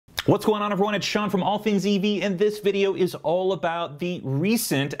What's going on, everyone? It's Sean from All Things EV, and this video is all about the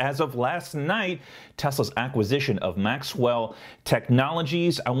recent, as of last night, Tesla's acquisition of Maxwell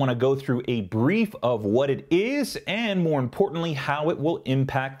Technologies. I want to go through a brief of what it is and, more importantly, how it will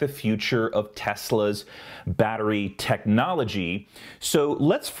impact the future of Tesla's battery technology. So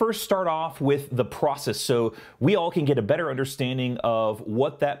let's first start off with the process so we all can get a better understanding of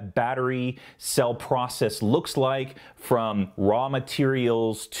what that battery cell process looks like, from raw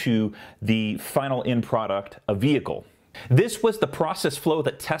materials to the final end product, a vehicle. This was the process flow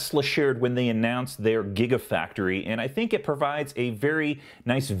that Tesla shared when they announced their Gigafactory, and I think it provides a very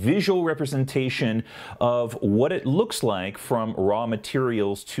nice visual representation of what it looks like from raw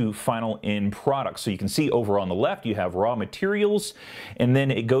materials to final end products. So you can see over on the left you have raw materials, and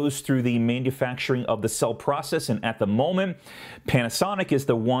then it goes through the manufacturing of the cell process, and at the moment Panasonic is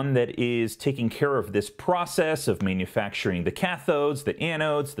the one that is taking care of this process of manufacturing the cathodes, the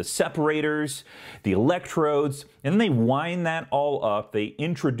anodes, the separators, the electrodes, and then they wind that all up. They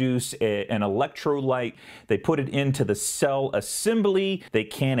introduce an electrolyte, they put it into the cell assembly, they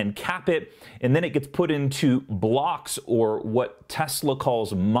can and cap it, and then it gets put into blocks, or what Tesla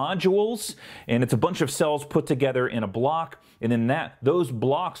calls modules, and it's a bunch of cells put together in a block, and then those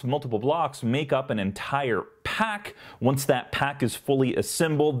blocks, multiple blocks, make up an entire pack. Once that pack is fully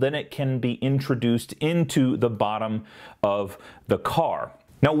assembled, then it can be introduced into the bottom of the car.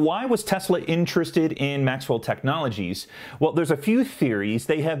 Now, why was Tesla interested in Maxwell Technologies? Well, there's a few theories.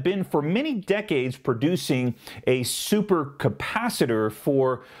 They have been for many decades producing a supercapacitor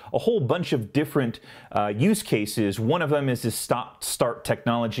for a whole bunch of different use cases. One of them is this stop-start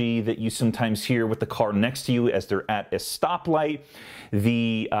technology that you sometimes hear with the car next to you as they're at a stoplight.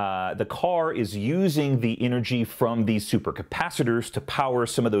 The car is using the energy from these supercapacitors to power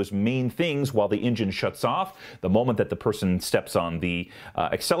some of those main things while the engine shuts off. The moment that the person steps on the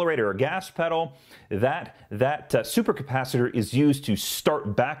accelerator or gas pedal, that supercapacitor is used to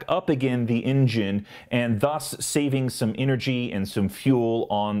start back up again the engine, and thus saving some energy and some fuel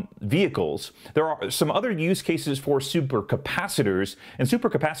on vehicles. There are some other use cases for supercapacitors, and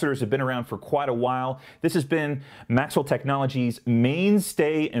supercapacitors have been around for quite a while. This has been Maxwell Technologies'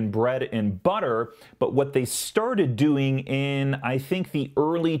 mainstay and bread and butter, but what they started doing in, I think, the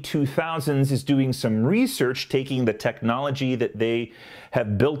early 2000s is doing some research, taking the technology that they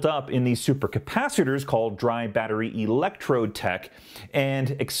have built up in these supercapacitors called dry battery electrode tech,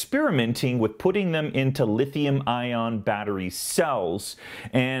 and experimenting with putting them into lithium-ion battery cells.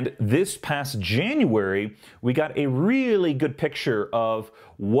 And this past January, we got a really good picture of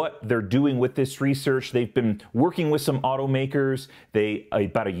what they're doing with this research. They've been working with some automakers. They,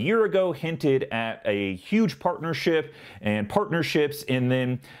 about a year ago, hinted at a huge partnership and partnerships, and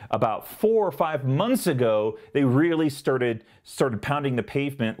then about 4 or 5 months ago, they really started pounding the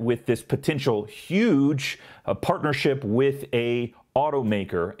pavement with this potential huge partnership with a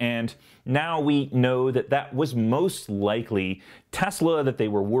automaker. And now we know that that was most likely Tesla that they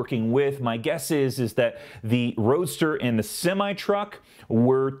were working with. My guess is that the Roadster and the semi-truck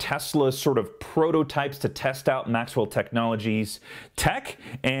were Tesla's sort of prototypes to test out Maxwell Technologies tech,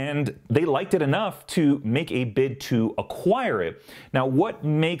 and they liked it enough to make a bid to acquire it. Now, what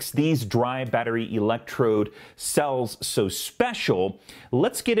makes these dry battery electrode cells so special?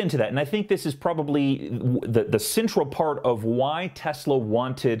 Let's get into that, and I think this is probably the central part of why Tesla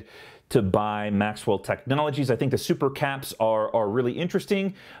wanted to buy Maxwell Technologies. I think the super caps are really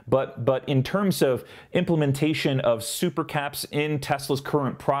interesting, but in terms of implementation of super caps in Tesla's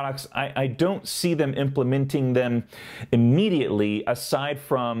current products, I don't see them implementing them immediately, aside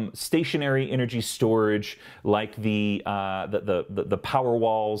from stationary energy storage like the power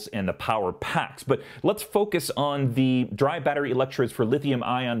walls and the power packs. But let's focus on the dry battery electrodes for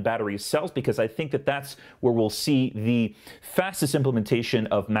lithium-ion battery cells, because I think that that's where we'll see the fastest implementation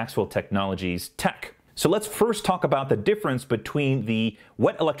of Maxwell Technologies tech. So let's first talk about the difference between the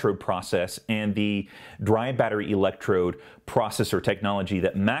wet electrode process and the dry battery electrode process or technology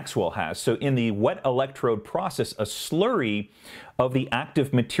that Maxwell has. So in the wet electrode process, a slurry of the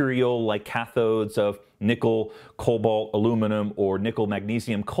active material like cathodes of nickel, cobalt, aluminum, or nickel,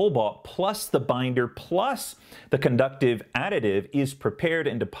 magnesium, cobalt, plus the binder, plus the conductive additive is prepared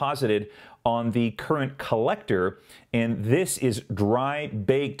and deposited on the current collector, and this is dry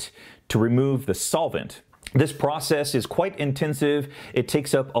baked to remove the solvent. This process is quite intensive. It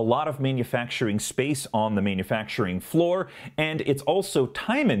takes up a lot of manufacturing space on the manufacturing floor, and it's also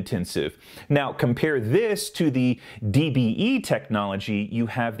time intensive. Now, compare this to the DBE technology. You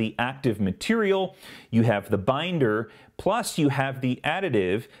have the active material, you have the binder, Plus, you have the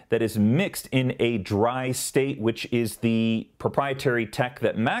additive that is mixed in a dry state, which is the proprietary tech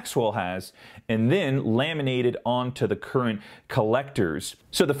that Maxwell has, and then laminated onto the current collectors.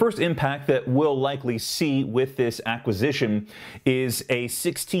 So the first impact that we'll likely see with this acquisition is a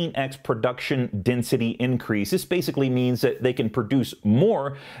 16x production density increase. This basically means that they can produce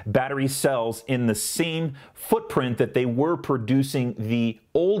more battery cells in the same footprint that they were producing the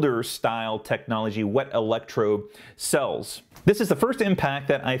older style technology wet electrode cells. This is the first impact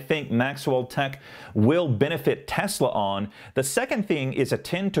that I think Maxwell Tech will benefit Tesla on. The second thing is a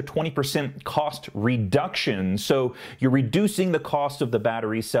 10 to 20% cost reduction. So you're reducing the cost of the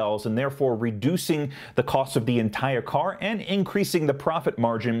battery cells and therefore reducing the cost of the entire car and increasing the profit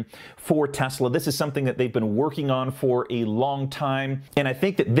margin for Tesla. This is something that they've been working on for a long time. And I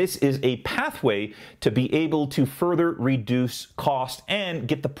think that this is a pathway to be able to further reduce cost and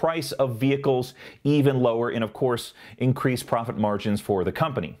get the price of vehicles even lower and, of course, increase profit margins for the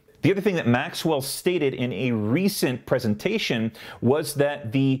company. The other thing that Maxwell stated in a recent presentation was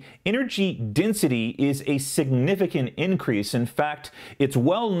that the energy density is a significant increase. In fact, it's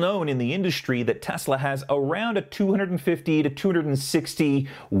well known in the industry that Tesla has around a 250 to 260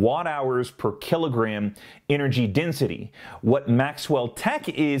 watt hours per kilogram energy density. What Maxwell Tech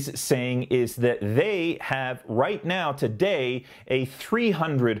is saying is that they have right now today a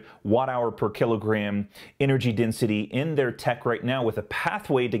 300 watt hour per kilogram energy density in their tech right now, with a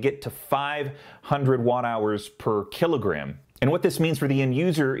pathway to get to 500 watt hours per kilogram. And what this means for the end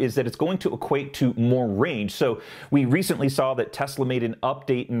user is that it's going to equate to more range. So we recently saw that Tesla made an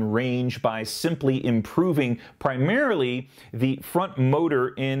update in range by simply improving primarily the front motor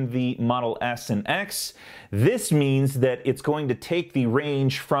in the Model S and X. This means that it's going to take the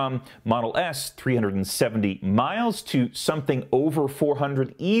range from Model S 370 miles to something over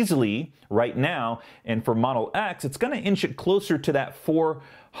 400 easily right now. And for Model X, it's going to inch it closer to that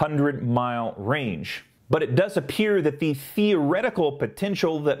 400-mile range. But it does appear that the theoretical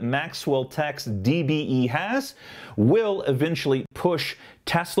potential that Maxwell Tech's DBE has will eventually push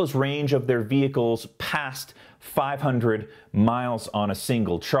Tesla's range of their vehicles past 500 miles on a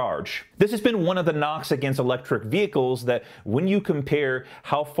single charge. This has been one of the knocks against electric vehicles, that when you compare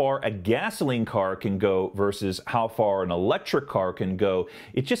how far a gasoline car can go versus how far an electric car can go,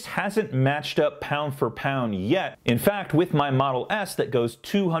 it just hasn't matched up pound for pound yet. In fact, with my Model S that goes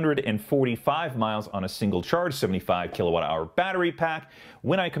 245 miles on a single charge, 75 kilowatt hour battery pack,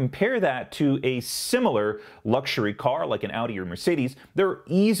 when I compare that to a similar luxury car like an Audi or Mercedes, they're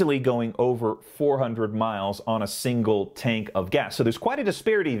easily going over 400 miles on a single tank of gas. So there's quite a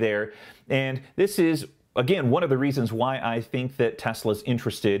disparity there, and this is again one of the reasons why I think that Tesla's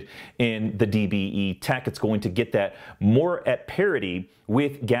interested in the DBE tech. It's going to get that more at parity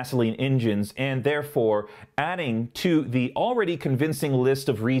with gasoline engines, and therefore adding to the already convincing list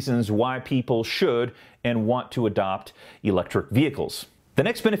of reasons why people should and want to adopt electric vehicles. The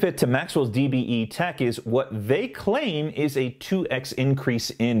next benefit to Maxwell's DBE tech is what they claim is a 2x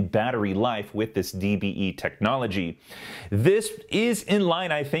increase in battery life with this DBE technology. This is in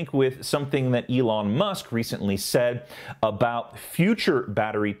line, I think, with something that Elon Musk recently said about future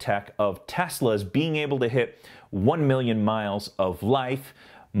battery tech of Tesla's being able to hit 1 million miles of life.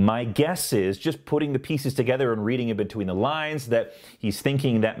 My guess is, just putting the pieces together and reading in between the lines, that he's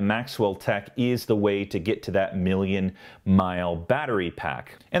thinking that Maxwell Tech is the way to get to that 1 million mile battery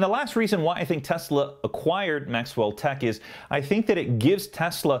pack. And the last reason why I think Tesla acquired Maxwell Tech is I think that it gives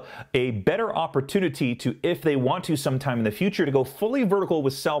Tesla a better opportunity to, if they want to sometime in the future, to go fully vertical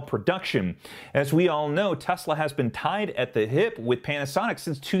with cell production. As we all know, Tesla has been tied at the hip with Panasonic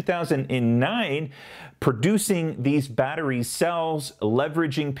since 2009, producing these battery cells,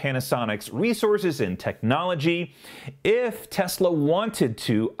 leveraging Panasonic's resources and technology. If Tesla wanted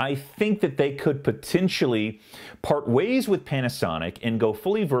to, I think that they could potentially part ways with Panasonic and go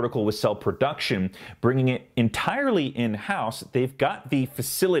fully vertical with cell production, bringing it entirely in-house. They've got the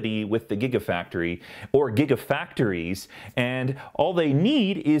facility with the Gigafactory or Gigafactories, and all they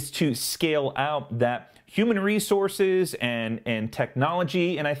need is to scale out that human resources and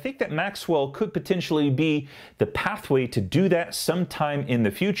technology, and I think that Maxwell could potentially be the pathway to do that sometime in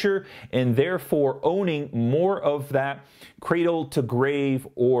the future, and therefore owning more of that cradle to grave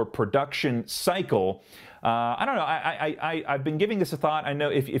or production cycle I don't know. I've been giving this a thought. I know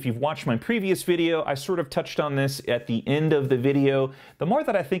if you've watched my previous video, I sort of touched on this at the end of the video. The more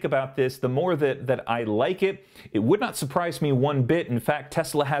that I think about this, the more that I like it. It would not surprise me one bit. In fact,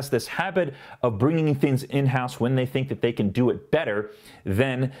 Tesla has this habit of bringing things in-house when they think that they can do it better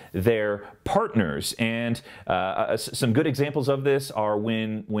than their partners. And some good examples of this are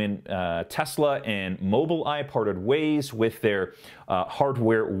when Tesla and Mobileye parted ways with their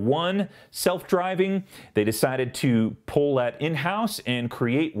Hardware 1 self-driving. They decided to pull that in-house and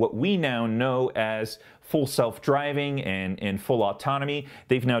create what we now know as full self-driving and full autonomy.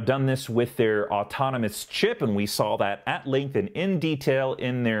 They've now done this with their autonomous chip, and we saw that at length and in detail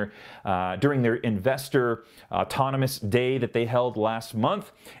in their during their investor autonomous day that they held last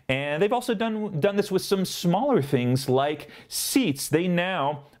month. And they've also done this with some smaller things like seats. They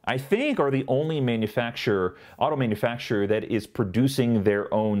now, I think, are the only auto manufacturer that is producing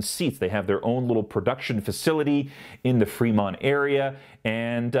their own seats. They have their own little production facility in the Fremont area.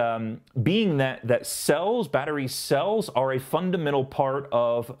 And being that battery cells are a fundamental part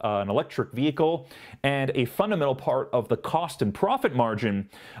of an electric vehicle and a fundamental part of the cost and profit margin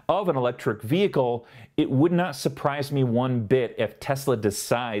of an electric vehicle, it would not surprise me one bit if Tesla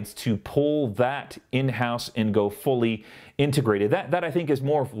decides to pull that in-house and go fully integrated. That I think is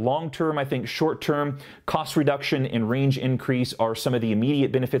more long-term. I think short-term cost reduction and range increase are some of the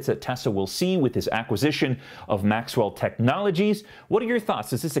immediate benefits that Tesla will see with this acquisition of Maxwell Technologies. What are your thoughts?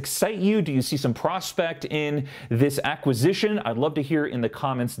 Does this excite you? Do you see some prospect in this acquisition? I'd love to hear in the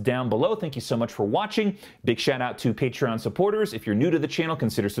comments down below. Thank you so much for watching. Big shout out to Patreon supporters. If you're new to the channel,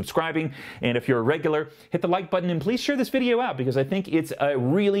 consider subscribing. And if you're a regular, hit the like button and please share this video out because I think it's a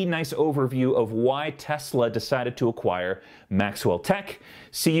really nice overview of why Tesla decided to acquire Maxwell Tech.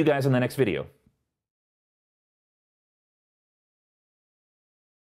 See you guys in the next video.